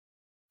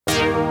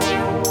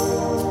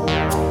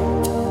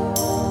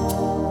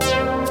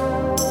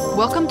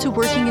Welcome to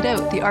Working It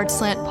Out, the Art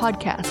Slant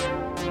podcast,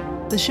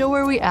 the show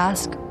where we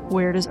ask,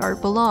 where does art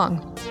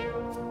belong?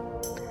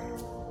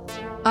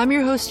 I'm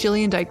your host,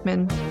 Jillian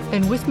Dykeman,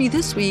 and with me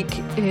this week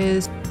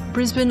is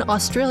Brisbane,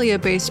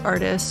 Australia-based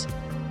artist,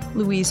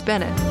 Louise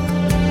Bennett.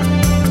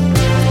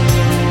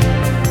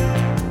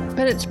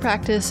 Bennett's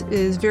practice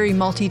is very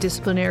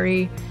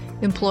multidisciplinary,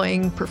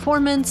 employing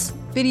performance,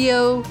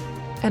 video,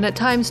 and at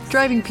times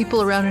driving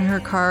people around in her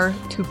car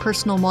to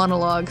personal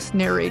monologues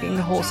narrating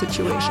the whole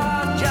situation.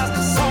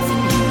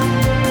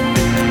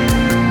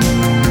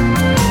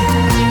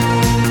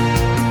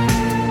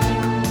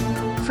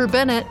 For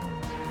Bennett,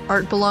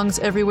 art belongs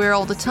everywhere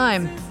all the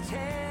time,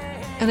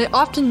 and it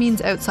often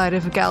means outside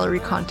of a gallery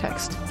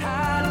context.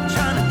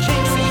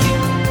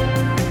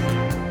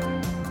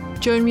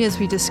 Join me as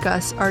we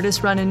discuss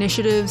artist-run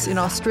initiatives in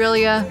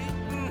Australia,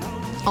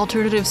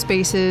 alternative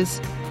spaces,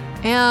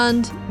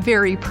 and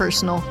very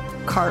personal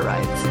car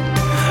rides.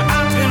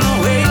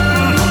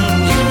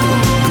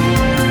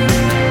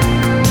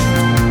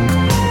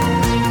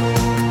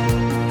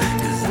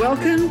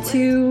 Welcome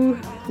to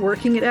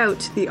Working It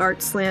Out, the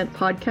Art Slant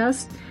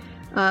podcast.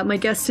 My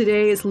guest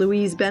today is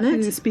Louise Bennett,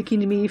 who's speaking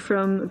to me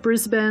from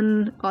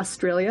Brisbane,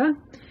 Australia.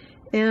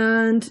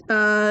 And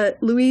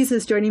Louise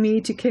is joining me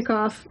to kick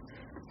off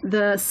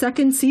the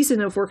second season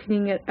of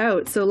Working It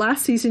Out. So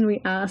last season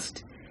we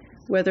asked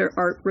whether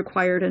art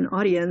required an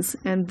audience,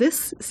 and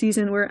this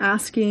season we're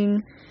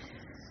asking,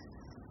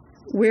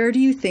 where do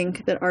you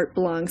think that art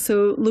belongs?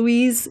 So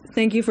Louise,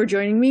 thank you for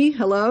joining me.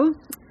 Hello.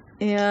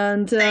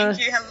 And thank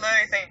you.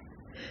 Hello.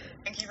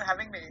 Thank you for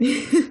having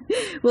me.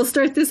 We'll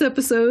start this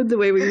episode the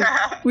way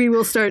we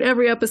will start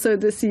every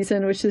episode this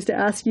season, which is to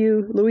ask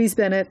you, Louise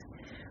Bennett,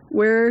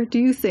 where do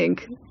you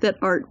think that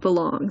art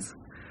belongs?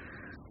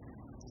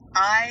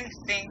 I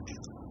think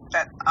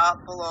that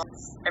art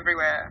belongs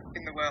everywhere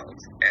in the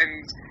world,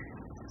 and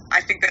I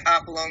think that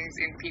art belongs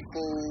in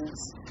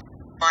people's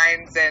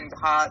minds and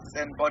hearts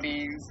and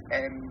bodies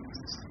and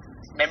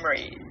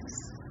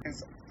memories.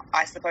 Because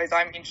I suppose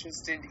I'm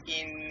interested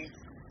in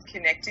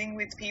connecting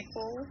with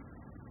people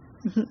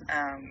in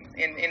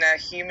a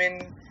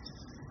human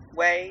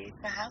way,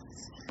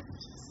 perhaps.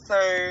 So,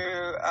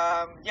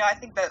 I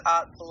think that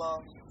art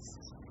belongs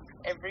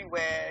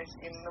everywhere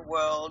in the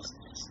world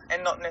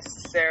and not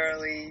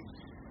necessarily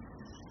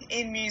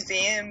in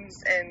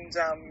museums and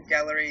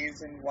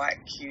galleries and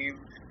white cube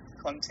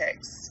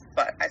contexts,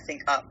 but I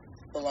think art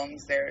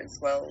belongs there as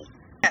well.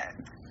 Yeah.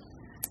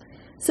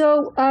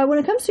 So when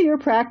it comes to your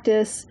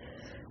practice,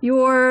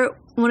 you're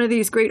one of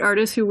these great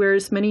artists who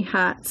wears many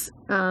hats.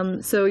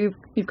 So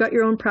you've got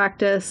your own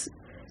practice,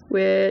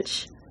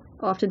 which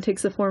often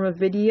takes the form of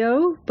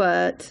video,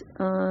 but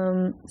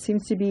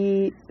seems to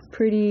be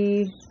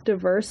pretty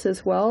diverse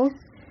as well.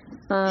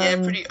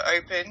 Pretty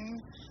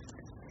open.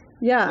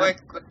 Yeah.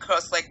 Work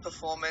across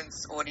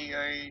performance,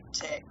 audio,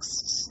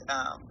 text,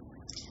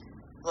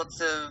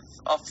 lots of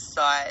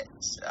off-site,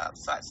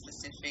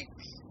 site-specific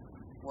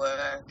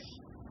work.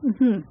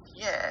 Mm-hmm.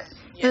 Yeah.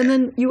 And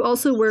then you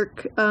also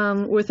work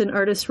with an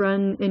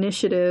artist-run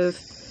initiative.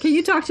 Can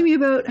you talk to me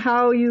about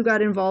how you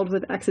got involved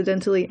with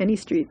Accidentally Any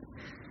Street?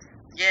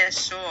 Yeah,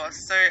 sure.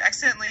 So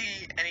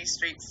Accidentally Any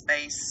Street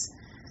Space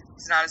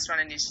is an artist-run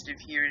initiative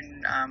here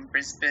in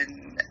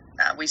Brisbane.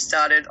 We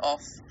started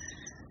off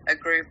a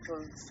group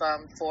of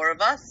 4 of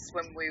us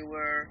when we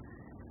were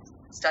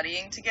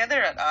studying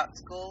together at art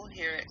school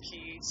here at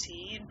QUT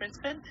in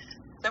Brisbane.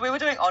 So we were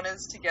doing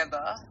honours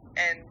together,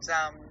 and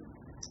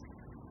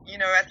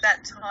at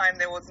that time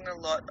there wasn't a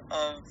lot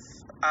of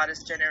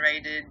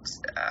artist-generated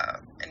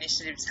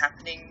initiatives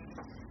happening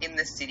in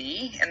the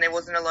city, and there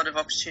wasn't a lot of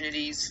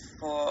opportunities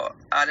for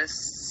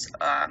artists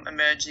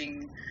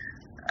emerging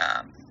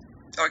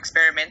or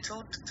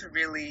experimental to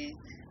really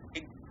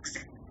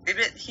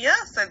exhibit here.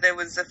 So there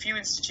was a few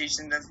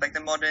institutions, there's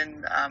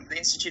the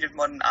Institute of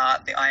Modern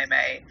Art, the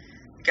IMA,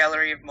 the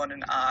Gallery of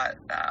Modern Art,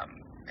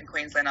 and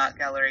Queensland Art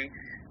Gallery,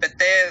 but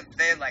they're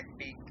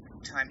big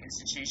time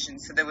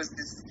institutions. So there was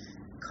this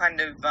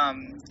kind of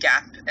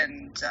gap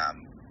and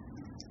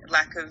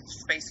lack of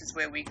spaces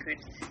where we could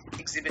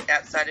exhibit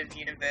outside of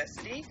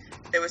university.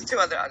 There was 2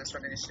 other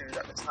artist-run initiatives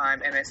at the time,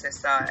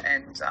 MSSR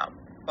and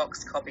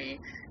Box Copy,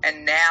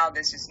 and now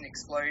there's just an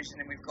explosion,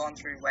 and we've gone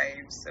through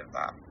waves of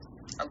a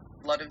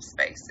lot of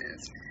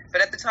spaces.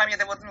 But at the time,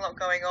 there wasn't a lot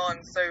going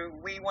on, so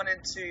we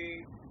wanted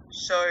to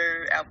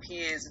show our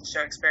peers and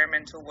show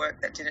experimental work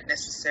that didn't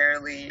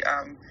necessarily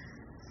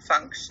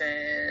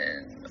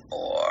function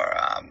or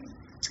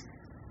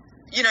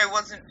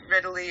wasn't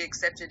readily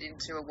accepted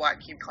into a white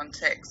cube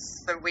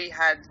context. So we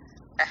had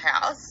a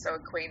house, so a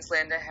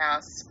Queenslander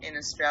house in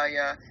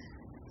Australia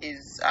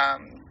is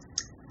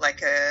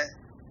like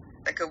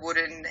a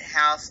wooden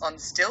house on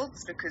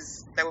stilts,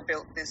 because they were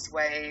built this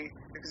way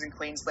because in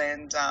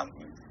Queensland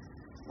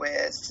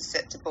we're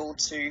susceptible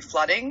to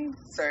flooding,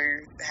 so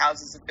the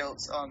houses are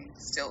built on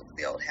stilt,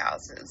 the old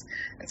houses.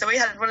 And so we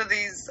had one of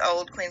these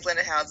old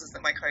Queenslander houses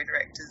that my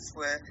co-directors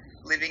were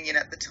living in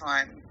at the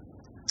time.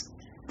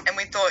 And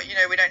we thought,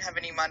 we don't have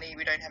any money,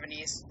 we don't have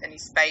any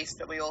space,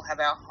 but we all have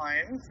our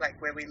homes,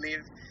 where we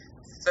live.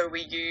 So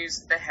we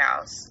used the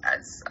house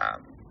as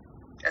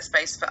a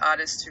space for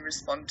artists to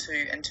respond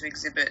to and to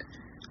exhibit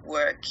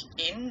work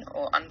in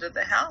or under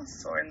the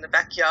house or in the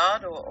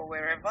backyard or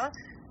wherever.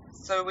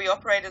 So we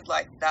operated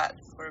like that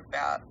for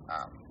about,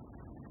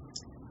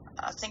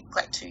 I think,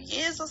 like 2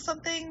 years or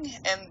something.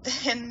 And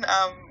then,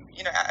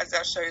 as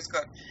our shows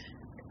got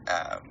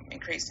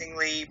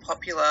increasingly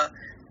popular,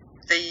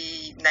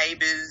 the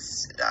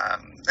neighbours,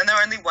 and they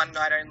were only one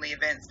night only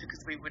events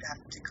because we would have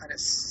to kind of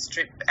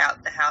strip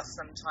out the house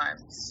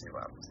sometimes to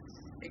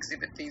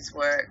exhibit these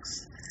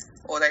works,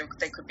 or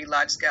they could be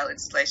large scale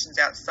installations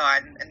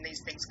outside, and these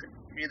things could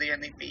really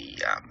only be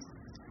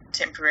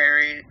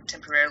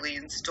temporarily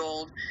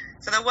installed.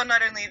 So they were one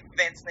night only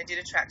events, and they did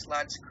attract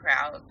large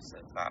crowds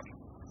of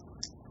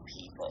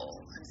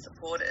people and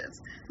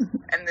supporters.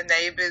 And the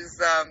neighbours,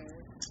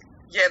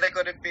 they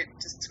got a bit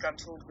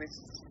disgruntled with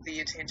the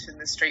attention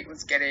the street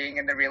was getting,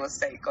 and the real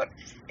estate got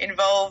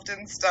involved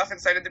and stuff, and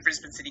so did the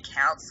Brisbane City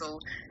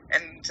Council.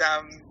 And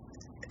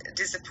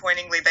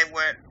disappointingly, they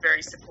weren't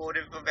very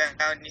supportive of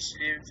our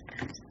initiative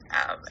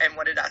and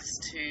wanted us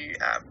to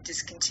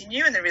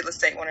discontinue, and the real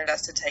estate wanted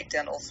us to take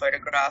down all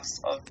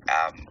photographs of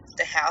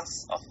the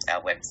house off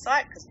our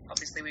website, because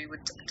obviously we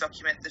would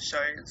document the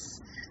shows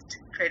to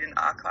create an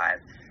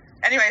archive.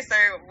 Anyway, so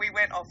we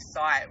went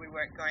off-site. We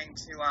weren't going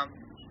to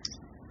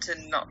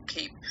not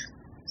keep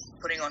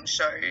putting on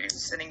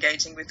shows and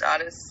engaging with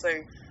artists.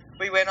 So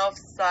we went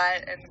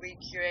off-site and we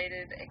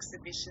curated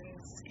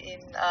exhibitions in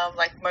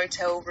like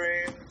motel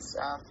rooms,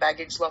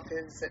 baggage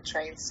lockers at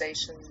train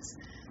stations.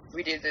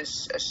 We did a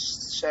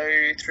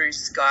show through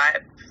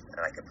Skype,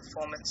 like a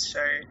performance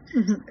show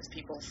with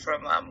people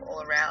from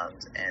all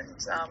around,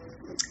 and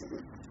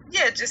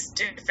just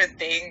different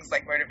things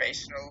like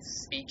motivational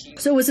speaking.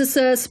 So was this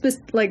a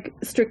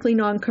strictly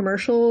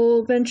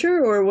non-commercial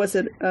venture, or was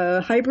it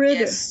a hybrid?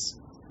 Yes.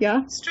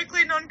 Yeah?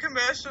 Strictly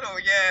non-commercial,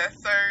 yeah.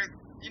 So,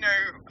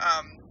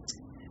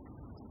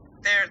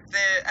 there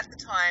at the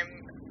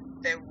time,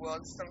 there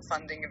was some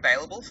funding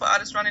available for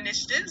artist-run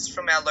initiatives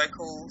from our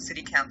local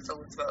city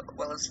council as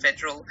well as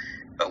federal,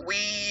 but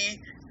we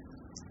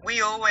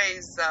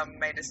always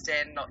made a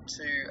stand not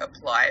to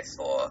apply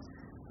for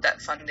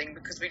that funding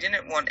because we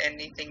didn't want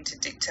anything to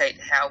dictate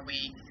how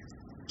we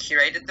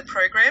curated the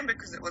program,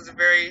 because it was a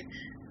very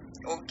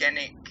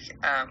organic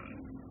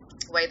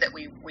way that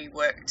we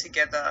worked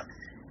together.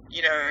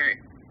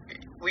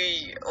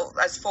 We,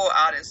 as 4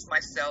 artists,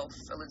 myself,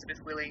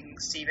 Elizabeth Willing,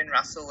 Stephen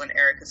Russell and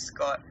Erica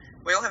Scott,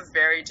 we all have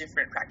very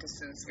different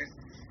practices with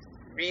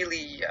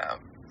really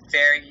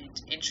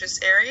varied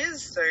interest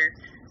areas. So,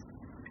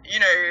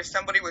 if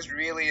somebody was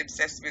really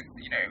obsessed with,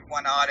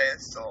 one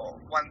artist or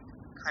one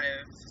kind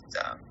of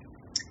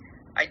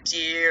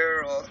idea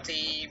or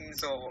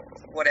themes or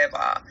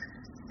whatever,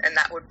 and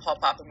that would pop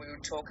up and we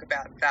would talk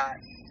about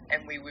that,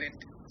 and we would,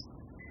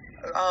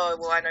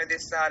 I know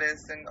this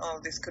artist, and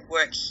this could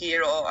work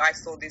here, or I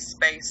saw this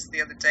space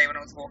the other day when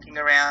I was walking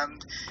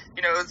around.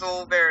 It was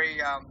all very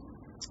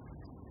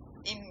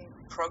in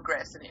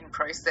progress and in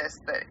process,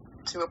 that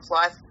to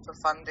apply for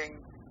funding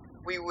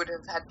we would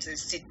have had to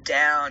sit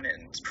down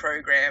and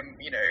program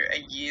a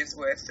year's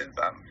worth of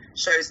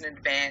shows in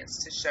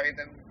advance to show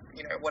them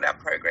what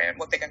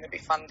they're going to be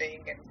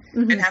funding,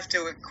 and have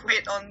to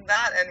quit on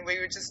that, and we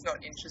were just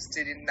not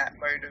interested in that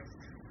mode of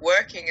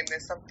working. And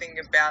there's something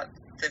about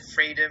the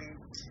freedom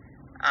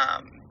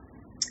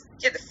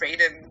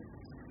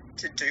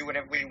to do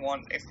whatever we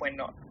want if we're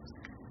not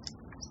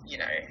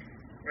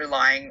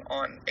relying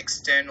on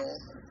external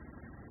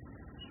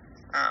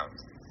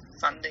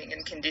funding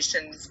and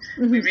conditions.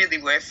 We really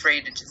were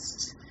free to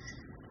just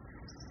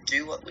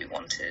do what we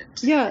wanted.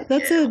 Yeah,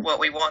 what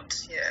we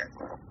want. Yeah,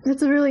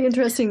 that's a really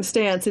interesting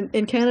stance.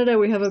 In Canada,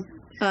 we have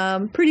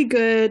a pretty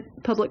good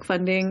public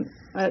funding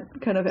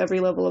at kind of every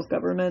level of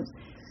government,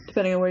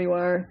 depending on where you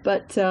are.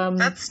 But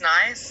that's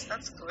nice.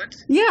 That's good.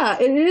 Yeah,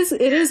 it is.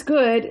 It is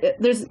good.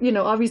 There's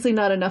obviously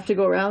not enough to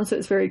go around, so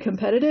it's very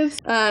competitive.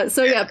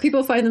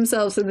 People find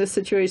themselves in this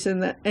situation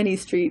that any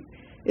street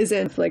is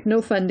in, like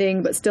no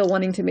funding, but still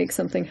wanting to make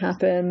something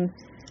happen,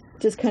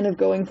 just kind of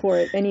going for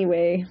it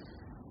anyway.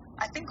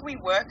 I think we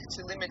work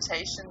to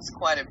limitations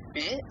quite a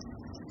bit.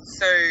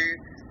 So,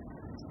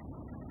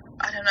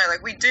 I don't know,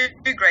 like we do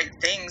great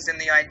things and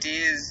the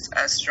ideas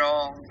are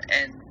strong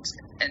and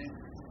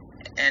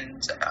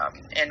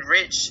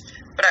rich,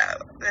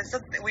 but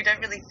we don't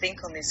really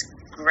think on this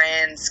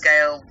grand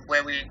scale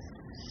where we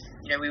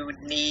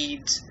would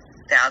need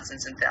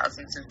thousands and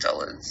thousands of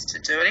dollars to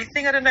do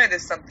anything. I don't know,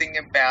 there's something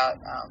about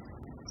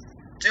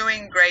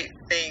doing great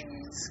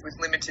things with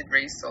limited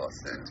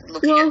resources,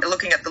 looking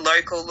at the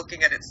local,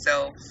 looking at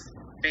itself,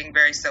 being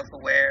very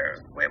self-aware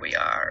of where we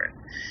are.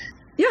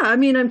 Yeah, I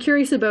mean, I'm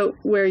curious about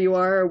where you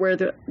are or where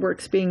the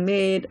work's being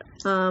made.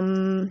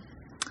 Are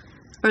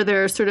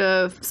there sort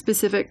of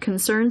specific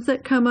concerns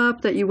that come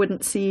up that you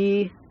wouldn't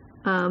see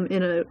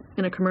in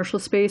a commercial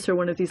space or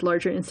one of these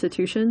larger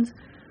institutions?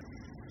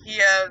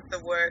 Here, the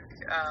work,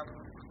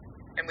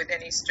 and with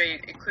any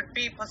street, it could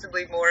be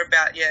possibly more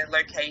about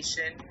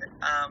location,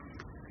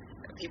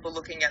 people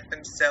looking at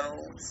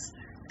themselves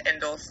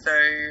and also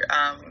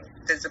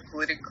there's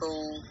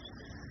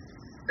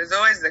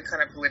always the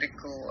kind of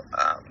political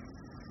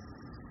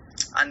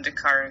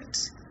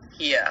undercurrent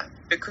here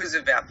because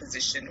of our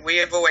position. We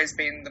have always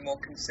been the more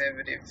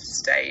conservative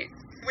state.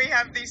 We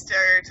have these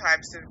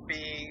stereotypes of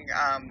being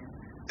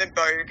the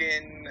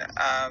bogan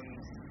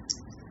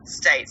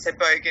state. So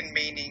bogan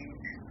meaning,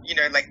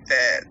 like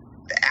the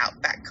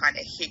outback kind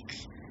of hick.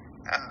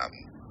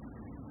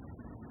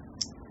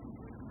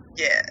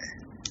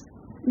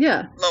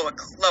 Lower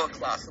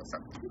class or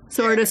something.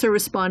 So artists are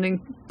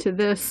responding to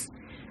this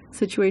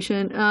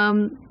situation.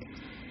 Well,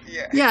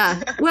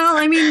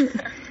 I mean,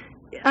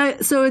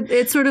 so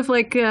it's sort of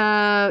like,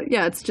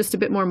 it's just a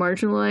bit more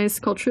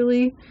marginalized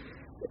culturally.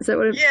 Is that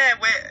what it...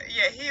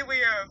 here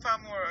we are far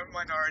more a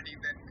minority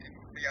than in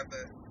the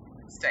other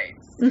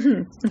states.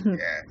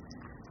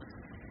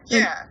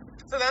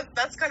 So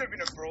that's kind of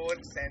in a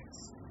broad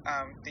sense,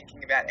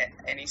 thinking about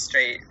any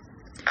street.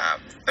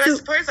 But I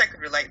suppose I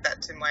could relate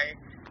that to my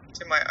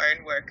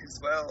own work as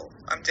well.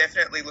 I'm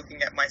definitely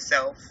looking at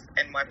myself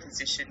and my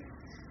position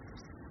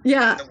in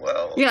the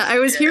world. Yeah, I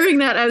was hearing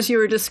that as you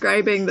were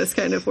describing this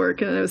kind of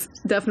work, and I was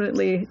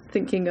definitely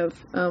thinking of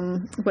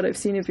what I've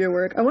seen of your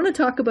work. I want to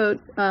talk about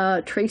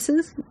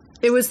Traces.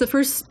 It was the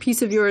first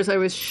piece of yours I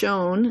was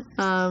shown,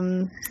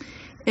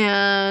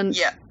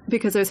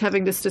 because I was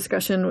having this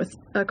discussion with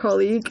a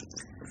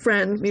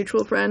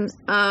mutual friend,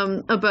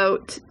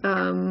 about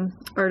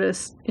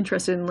artists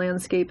interested in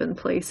landscape and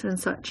place and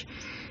such.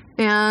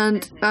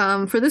 And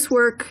for this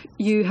work,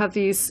 you have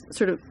these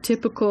sort of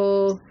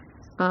typical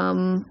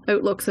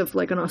outlooks of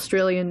like an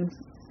Australian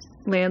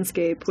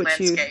landscape, which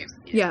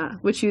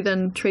you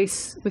then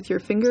trace with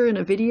your finger in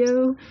a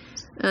video,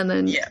 and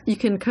then you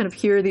can kind of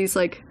hear these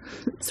like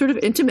sort of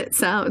intimate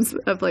sounds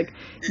of like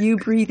you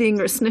breathing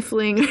or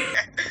sniffling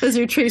as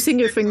you're tracing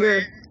your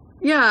finger.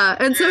 Yeah,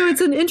 and so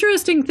it's an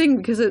interesting thing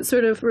because it's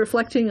sort of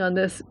reflecting on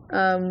this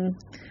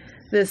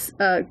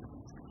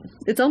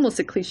it's almost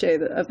a cliche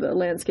of the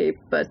landscape,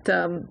 but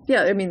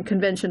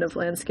convention of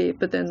landscape,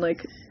 but then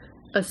like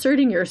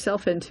asserting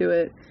yourself into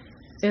it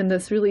in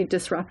this really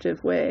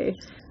disruptive way.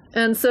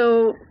 And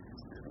so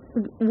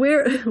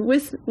where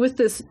with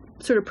this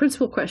sort of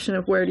principal question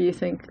of where do you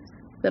think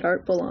that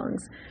art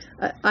belongs,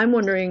 I'm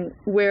wondering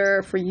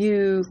where for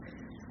you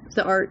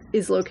the art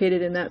is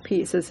located in that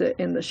piece. Is it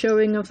in the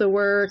showing of the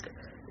work?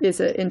 Is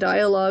it in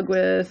dialogue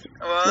with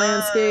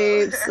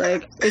landscapes?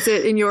 Like, is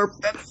it in your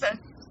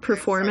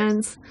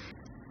performance?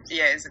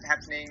 Is it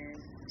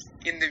happening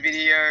in the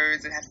video?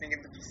 Is it happening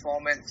in the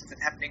performance? Is it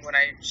happening when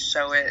I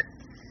show it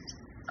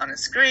on a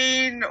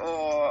screen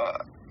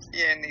or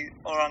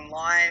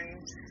online?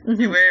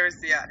 Mm-hmm. Where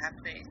is the art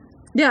happening?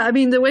 Yeah, I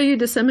mean, the way you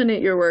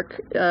disseminate your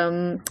work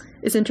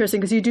is interesting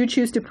because you do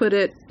choose to put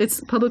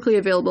it's publicly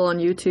available on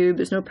YouTube.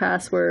 There's no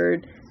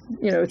password.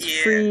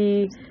 It's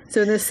free.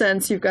 So in this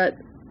sense, you've got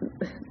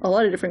a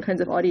lot of different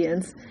kinds of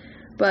audience.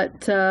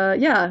 But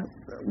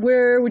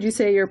where would you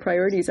say your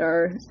priorities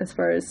are as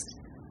far as,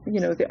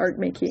 the art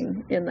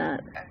making in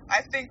that?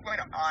 I think when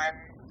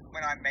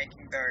I'm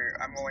making, though,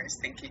 I'm always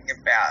thinking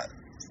about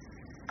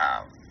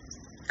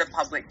the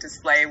public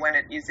display when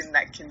it is in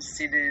that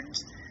considered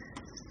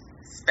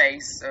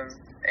space of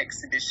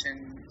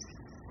exhibition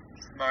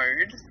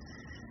mode.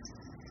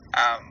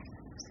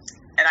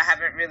 And I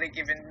haven't really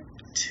given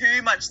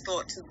too much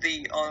thought to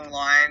the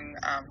online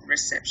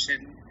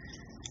reception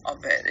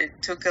of it.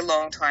 It took a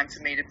long time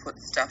for me to put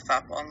stuff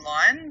up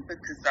online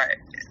because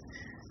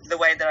the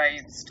way that I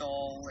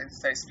install is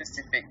so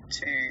specific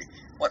to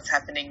what's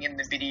happening in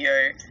the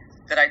video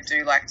that I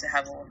do like to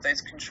have all of those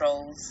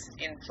controls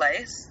in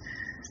place.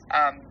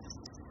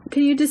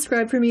 Can you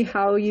describe for me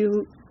how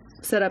you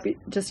set up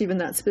just even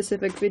that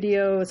specific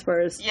video as far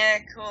as... Yeah,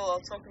 cool.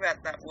 I'll talk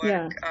about that work.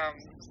 Yeah.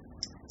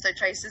 So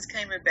Traces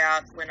came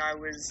about when I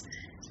was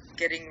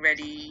getting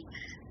ready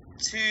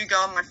to go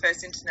on my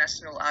first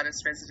international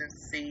artist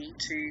residency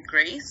to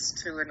Greece,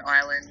 to an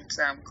island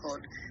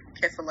called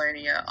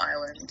Kefalonia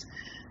Island.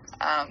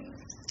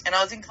 And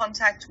I was in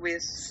contact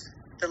with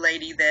the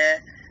lady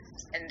there,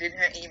 and in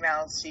her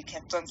emails she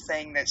kept on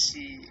saying that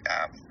she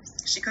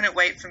couldn't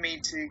wait for me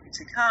to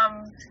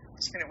come.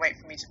 She couldn't wait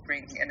for me to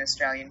bring an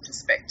Australian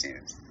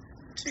perspective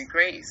to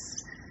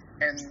Greece.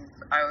 And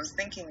I was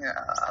thinking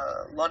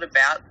a lot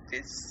about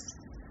this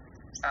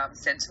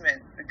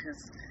sentiment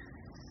because,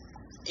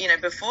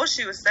 before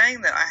she was saying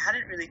that, I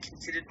hadn't really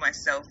considered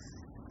myself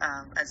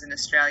as an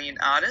Australian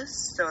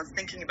artist. So I was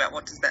thinking about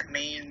what does that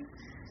mean,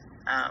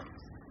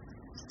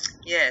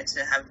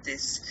 to have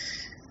this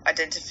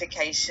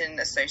identification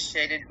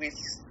associated with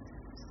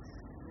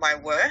my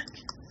work.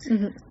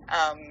 Mm-hmm.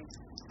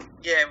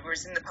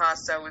 Whereas in the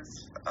past I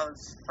was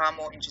far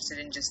more interested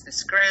in just the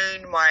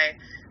screen, my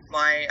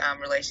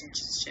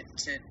relationship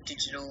to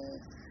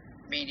digital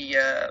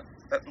media,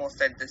 but more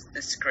so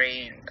the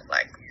screen,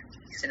 like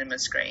cinema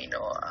screen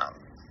or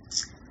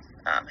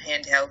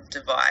handheld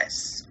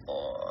device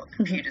or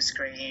computer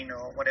screen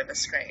or whatever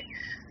screen.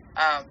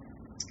 So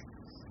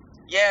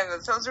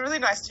it was a really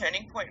nice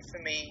turning point for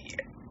me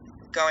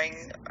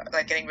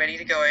getting ready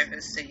to go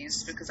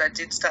overseas, because I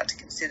did start to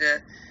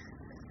consider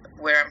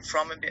where I'm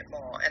from a bit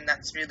more, and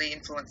that's really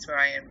influenced where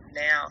I am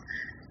now.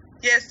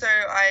 Yeah, so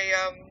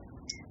I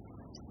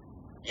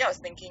was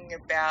thinking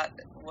about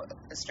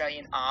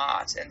Australian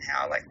art and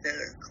how like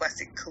the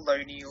classic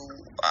colonial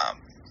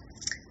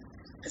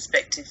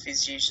perspective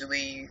is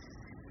usually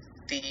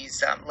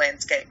these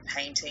landscape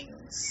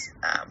paintings,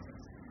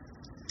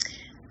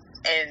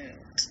 and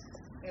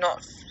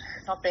not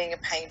being a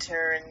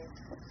painter and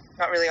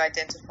not really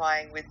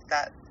identifying with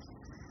that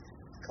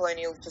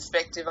colonial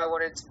perspective. I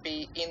wanted to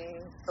be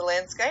in the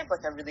landscape.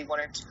 Like I really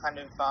wanted to kind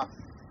of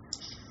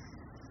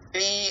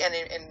be and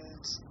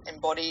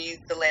embody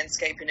the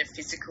landscape in a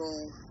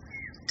physical,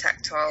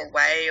 tactile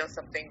way or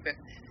something. But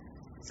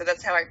so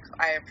that's how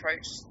I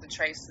approached the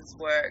Traces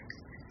work.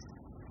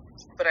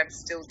 But I'm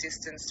still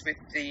distanced with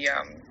the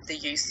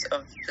use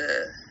of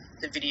the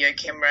video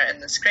camera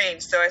and the screen.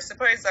 So I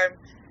suppose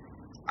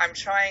I'm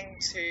trying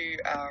to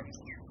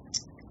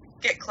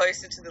get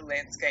closer to the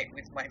landscape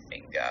with my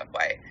finger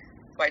by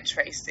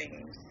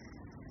tracing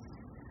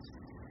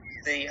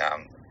the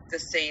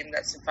scene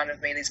that's in front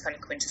of me, these kind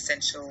of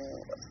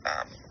quintessential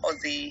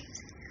Aussie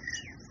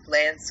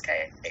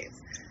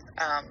landscapes.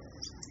 But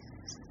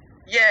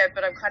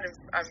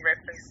I'm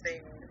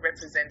referencing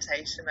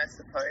representation, I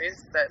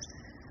suppose, that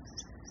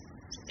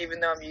even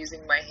though I'm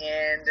using my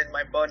hand and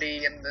my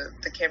body and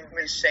the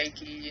camera's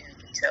shaky and you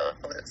can tell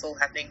that it's all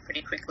happening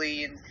pretty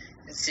quickly and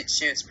in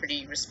situ, it's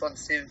pretty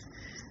responsive.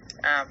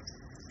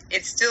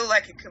 It's still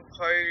like a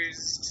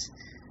composed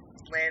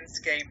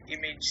landscape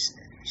image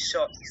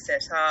shot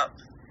set up.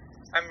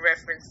 I'm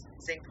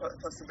referencing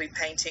possibly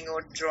painting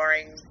or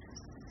drawing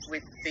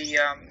with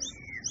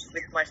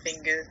my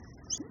finger.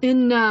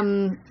 In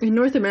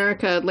North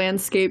America,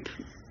 landscape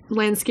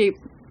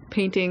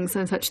paintings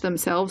and such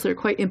themselves are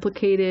quite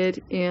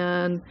implicated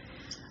in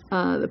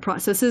the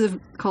processes of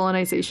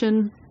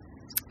colonization,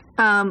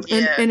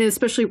 and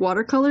especially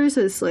watercolors,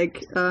 as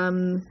like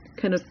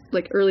kind of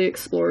like early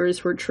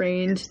explorers were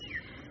trained,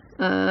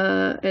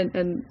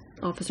 and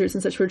officers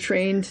and such were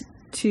trained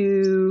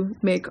to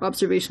make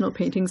observational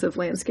paintings of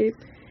landscape,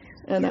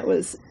 and that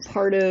was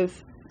part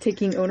of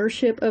taking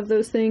ownership of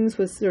those things,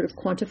 was sort of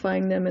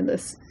quantifying them in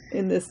this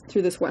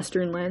through this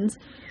Western lens.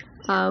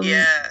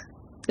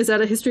 Is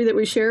that a history that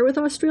we share with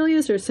Australia?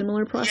 Is there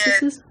similar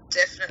processes?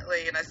 Yeah,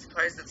 definitely, and I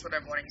suppose that's what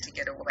I'm wanting to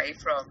get away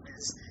from,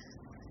 is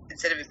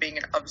instead of it being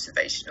an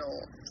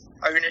observational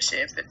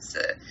ownership, it's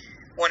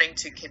wanting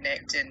to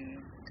connect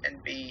and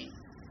be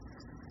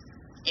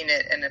in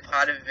it and a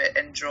part of it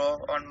and draw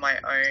on my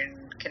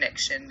own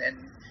connection and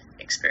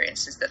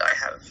experiences that I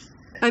have.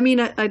 I mean,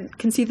 I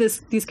can see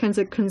these kinds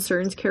of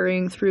concerns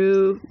carrying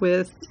through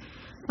with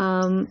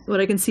what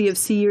I can see of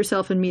See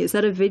Yourself in Me. Is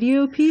that a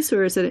video piece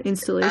or is it an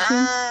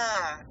installation?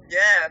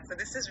 Yeah, so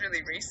this is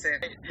really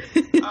recent.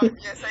 So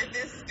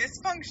this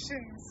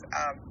functions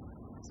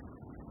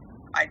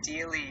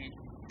ideally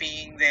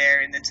being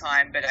there in the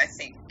time, but I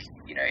think,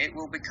 it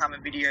will become a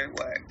video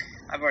work.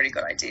 I've already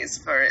got ideas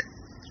for it,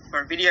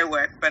 for a video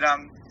work, but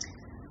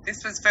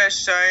this was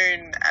first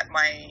shown at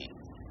my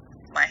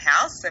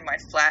house, so my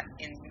flat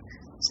in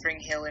Spring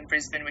Hill in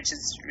Brisbane, which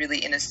is really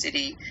inner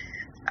city.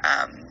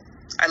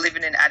 I live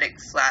in an attic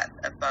flat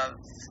above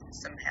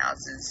some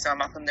houses, so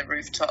I'm up on the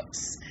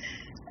rooftops,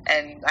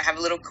 and I have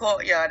a little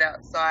courtyard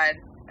outside,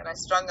 and I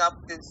strung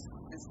up this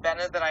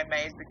banner that I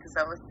made because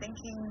I was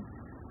thinking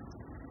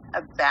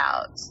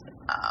about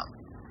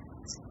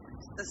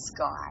the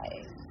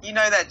sky. You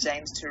know that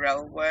James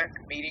Turrell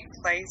work, Meeting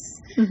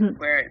Place, mm-hmm.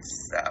 where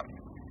it's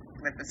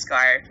where the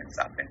sky opens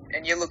up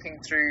and you're looking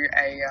through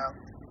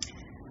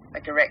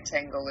a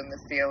rectangle in the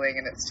ceiling,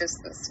 and it's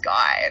just the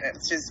sky, and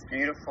it's just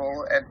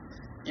beautiful. And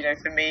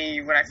for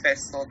me, when I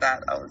first saw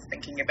that, I was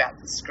thinking about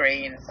the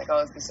screen. It's like, oh,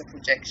 is this a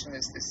projection?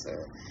 Is this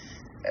a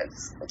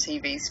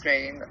TV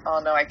screen? Oh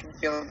no, I can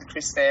feel the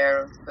crisp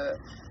air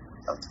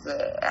of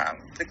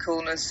the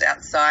coolness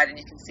outside, and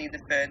you can see the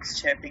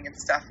birds chirping and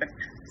stuff. And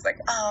it's like,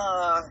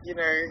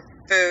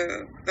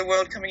 the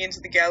world coming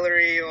into the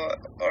gallery or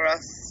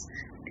us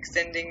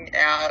extending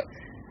out.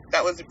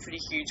 That was a pretty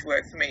huge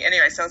work for me.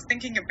 Anyway, so I was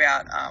thinking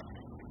about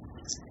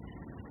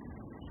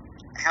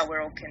how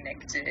we're all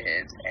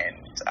connected,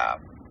 and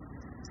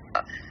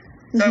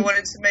so I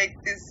wanted to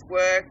make this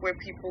work where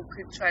people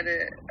could try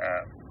to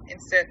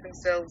insert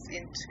themselves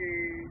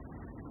into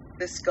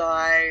the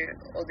sky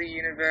or the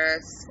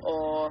universe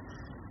or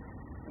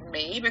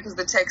me, because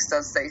the text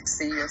does say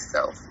 "see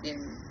yourself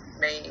in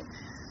me."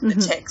 The mm-hmm.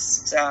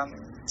 text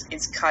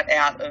is cut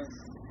out of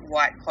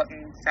white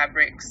cotton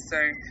fabrics,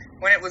 so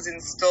when it was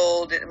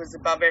installed, it was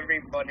above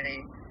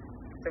everybody.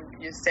 So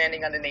you're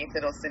standing underneath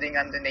it or sitting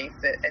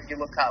underneath it, and you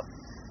look up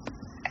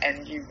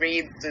and you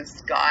read the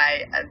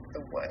sky as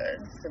the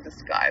words. So the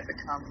sky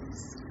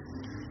becomes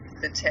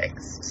the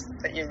text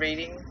that you're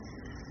reading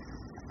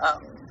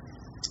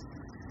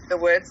the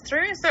words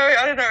through. So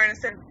I don't know, in a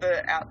sense,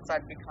 the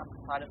outside becomes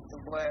part of the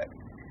work.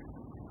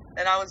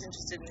 And I was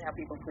interested in how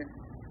people could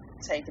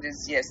take it as,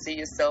 see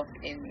yourself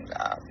in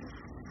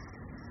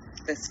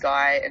the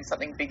sky and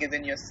something bigger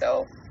than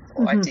yourself,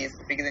 or ideas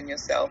bigger than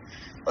yourself,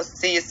 or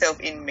see yourself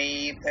in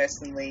me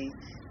personally,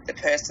 the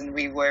person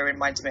we were in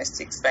my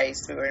domestic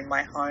space, we were in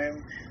my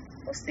home,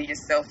 or see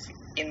yourself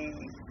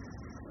in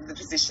the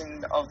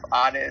position of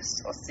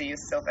artist, or see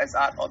yourself as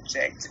art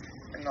object,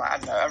 and I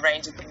don't know, a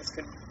range of things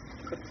could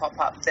pop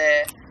up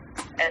there.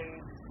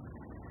 And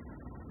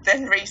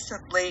then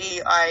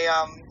recently,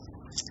 I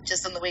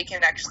just on the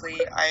weekend actually,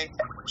 I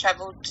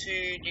travelled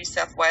to New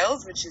South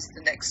Wales, which is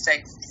the next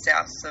state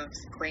south of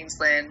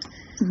Queensland,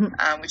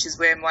 which is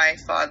where my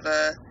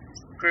father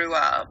grew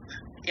up,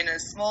 in a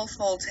small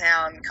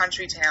town,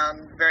 country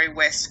town, very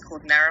west,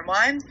 called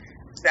Narromine.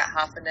 It's about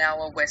half an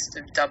hour west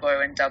of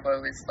Dubbo, and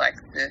Dubbo is like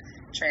the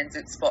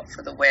transit spot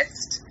for the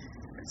west.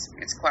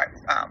 It's quite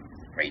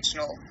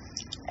regional,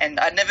 and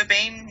I'd never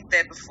been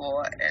there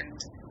before,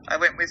 and I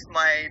went with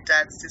my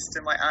dad's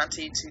sister, my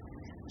auntie, to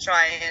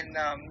try and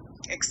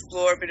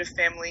explore a bit of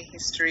family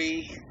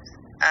history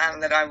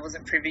that I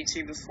wasn't privy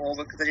to before,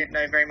 because I didn't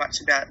know very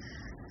much about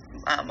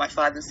my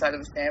father's side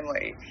of the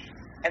family.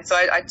 And so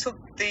I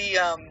took the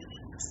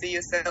See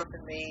Yourself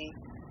in Me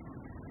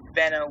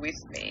banner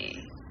with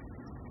me,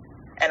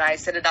 and I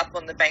set it up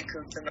on the bank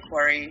of the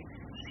Macquarie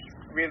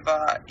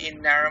River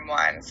in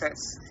Narromine. So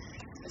it's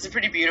a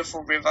pretty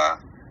beautiful river,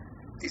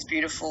 these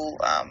beautiful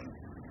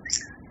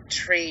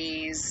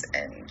trees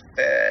and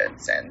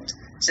birds and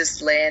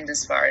just land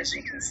as far as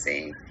you can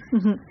see.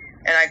 And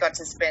I got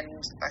to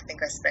spend, I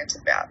think I spent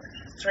about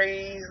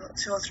 2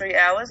 or 3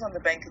 hours on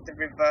the bank of the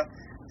river,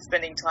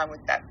 spending time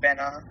with that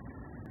banner.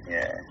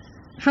 Yeah.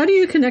 How do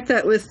you connect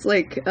that with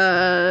like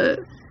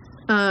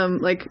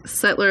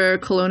settler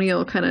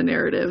colonial kind of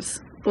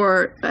narratives?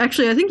 Or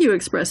actually, I think you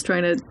expressed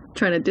trying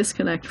to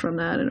disconnect from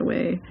that in a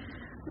way.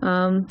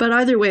 But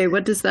either way,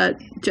 what does that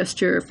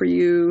gesture for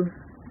you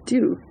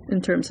do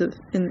in terms of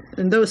in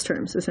those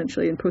terms,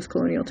 essentially, in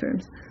post-colonial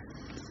terms?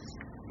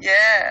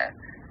 Yeah,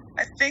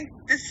 I think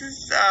this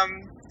is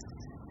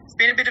it's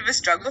been a bit of a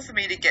struggle for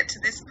me to get to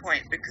this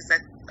point, because I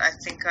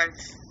think I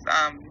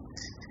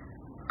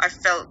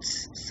felt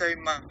so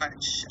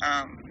much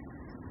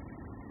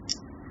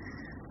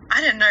I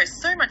don't know,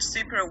 so much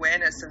super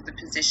awareness of the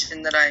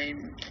position that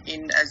I'm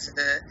in as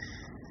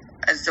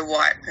a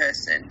white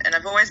person, and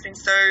I've always been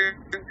so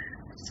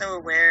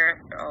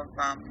aware of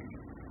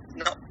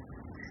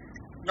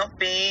not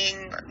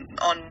being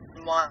on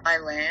my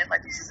land.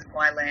 Like, this isn't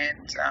my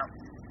land.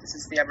 This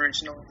is the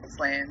Aboriginals'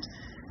 land,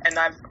 and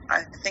I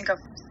think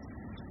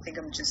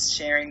I'm just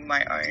sharing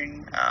my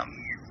own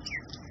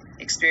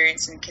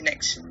experience and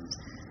connection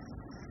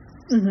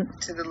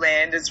to the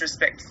land as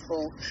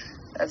respectful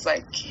as I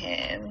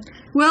can.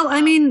 Well,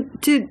 I mean,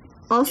 to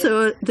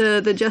also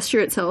the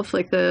gesture itself,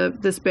 like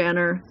this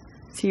banner,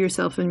 See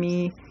Yourself in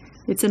Me,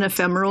 it's an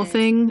ephemeral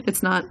thing.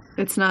 It's not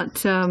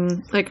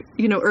like,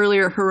 you know,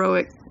 earlier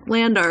heroic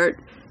land art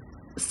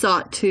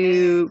sought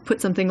to put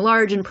something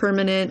large and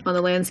permanent on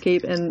the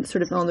landscape and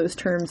sort of on those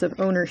terms of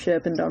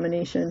ownership and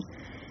domination.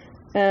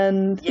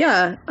 And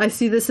yeah, I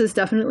see this as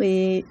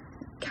definitely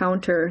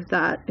counter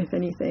that, if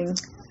anything.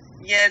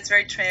 Yeah, it's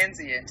very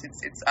transient.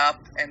 It's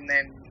up, and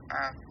then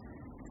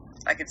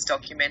like, it's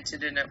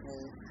documented, and it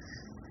will,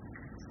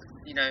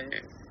 you know,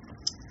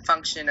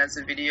 function as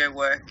a video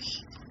work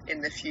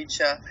in the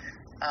future.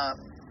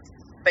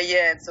 But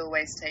yeah, it's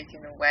always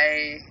taken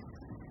away.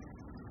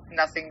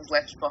 Nothing's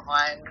left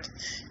behind.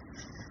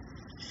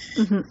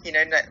 You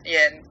know, no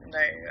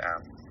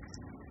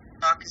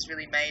mark is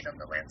really made on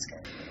the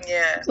landscape.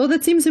 Yeah. Well,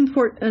 that seems an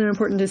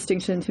important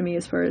distinction to me,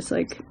 as far as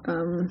like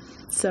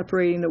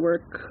separating the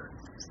work,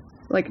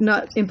 like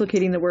not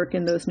implicating the work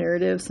in those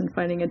narratives and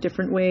finding a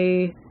different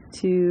way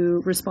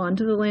to respond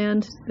to the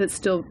land that's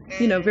still,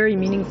 you know, very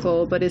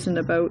meaningful, but isn't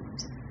about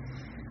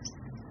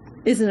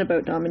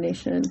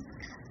domination.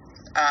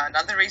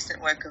 Another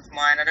recent work of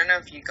mine, I don't know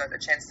if you got the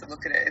chance to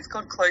look at it, it's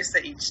called Closer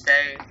Each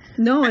Day.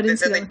 No, I didn't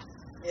see that.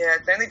 Yeah,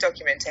 it's only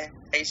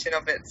documentation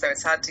of it, so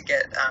it's hard to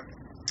get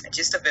a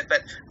gist of it.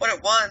 But what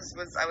it was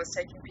I was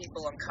taking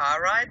people on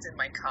car rides in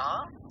my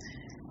car,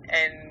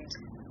 and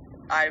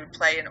I would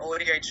play an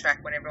audio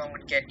track when everyone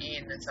would get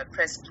in, and so I'd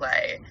press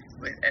play,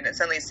 and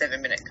it's only a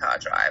 7-minute car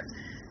drive.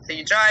 So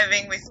you're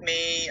driving with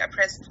me, I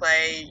press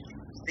play,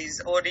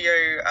 these audio,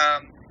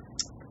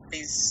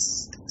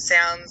 these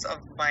sounds of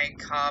my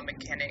car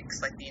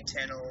mechanics, like the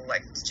internal,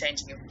 like the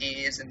changing of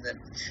gears and the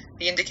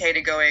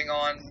indicator going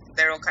on,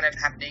 they're all kind of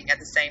happening at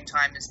the same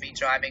time as me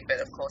driving, but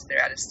of course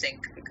they're out of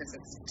sync because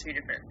it's 2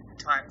 different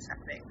times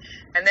happening.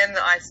 And then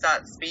I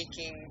start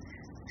speaking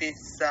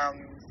this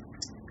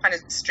kind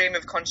of stream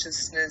of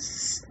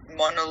consciousness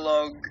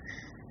monologue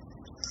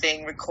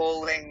thing,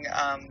 recalling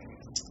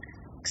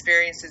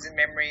experiences and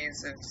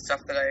memories of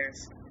stuff that I've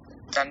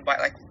done by,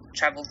 like,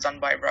 travels done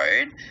by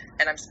road,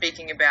 and I'm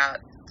speaking about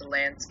the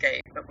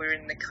landscape, but we're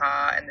in the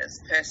car and there's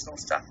personal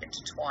stuff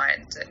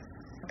intertwined, and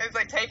it's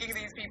like taking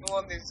these people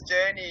on this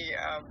journey,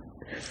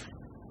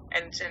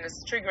 and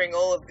it's triggering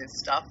all of this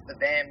stuff for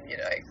them, you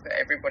know, for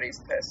everybody's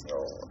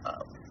personal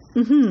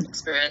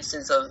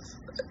experiences of,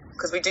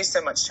 because we do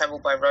so much travel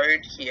by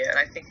road here, and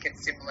I think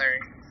it's similar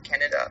in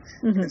Canada.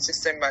 There's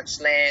just so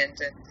much land,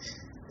 and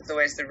there's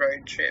always the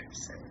road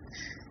trips.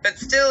 But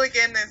still,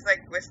 again, there's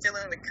like, we're still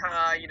in the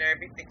car, you know,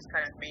 everything's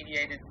kind of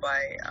mediated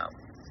by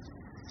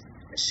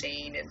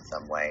machine in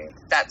some way.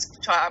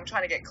 I'm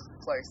trying to get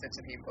closer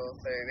to people,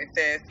 so if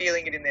they're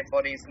feeling it in their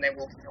bodies and they're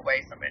walking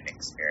away from an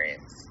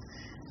experience,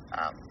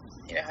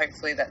 you know,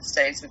 hopefully that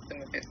stays with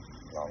them a bit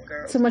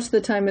longer. So much of the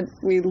time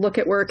we look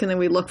at work and then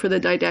we look for the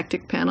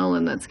didactic panel,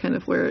 and that's kind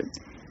of where it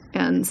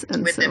ends.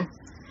 And with so them.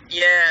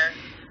 Yeah.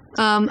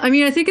 I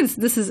mean, I think it's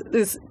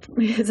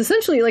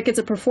essentially like it's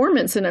a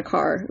performance in a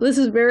car. This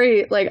is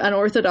very like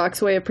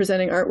unorthodox way of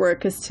presenting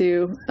artwork, is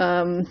to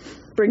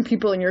bring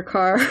people in your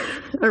car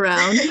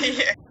around.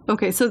 Yeah.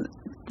 Okay, so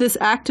this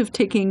act of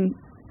taking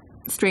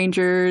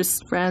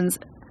strangers, friends,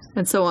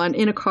 and so on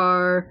in a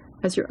car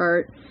as your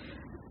art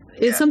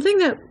is something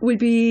that would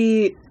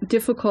be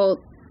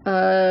difficult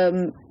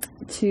to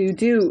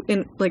do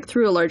in like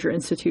through a larger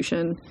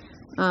institution,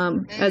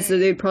 as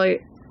they'd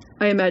probably.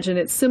 I imagine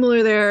it's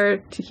similar there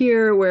to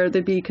here, where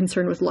they'd be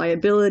concerned with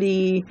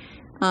liability,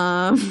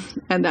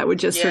 and that would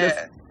just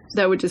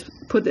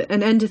put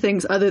an end to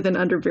things, other than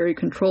under very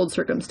controlled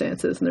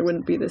circumstances, and there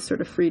wouldn't be this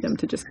sort of freedom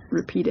to just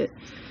repeat it.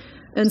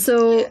 And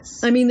so,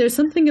 I mean, there's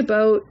something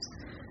about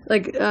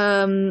like,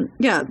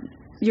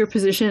 your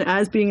position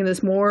as being in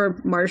this more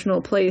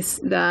marginal place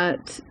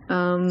that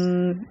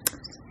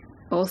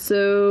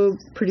also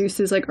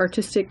produces like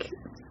artistic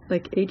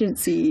like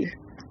agency.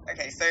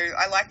 Okay, so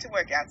I like to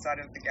work outside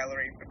of the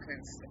gallery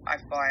because I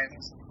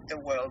find the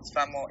world's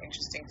far more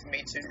interesting for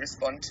me to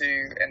respond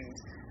to,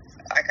 and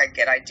like I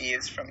get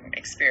ideas from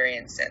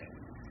experience and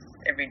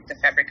the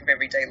fabric of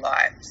everyday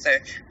life. So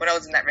when I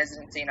was in that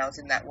residency and I was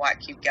in that White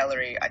Cube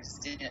gallery, I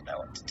just didn't know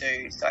what to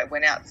do, so I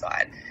went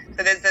outside.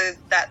 So there's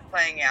that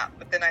playing out,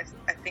 but then I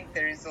think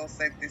there is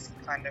also this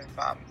kind of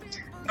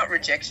not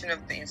rejection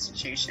of the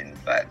institution,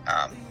 but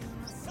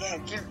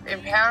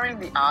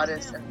empowering the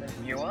artist and the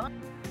viewer.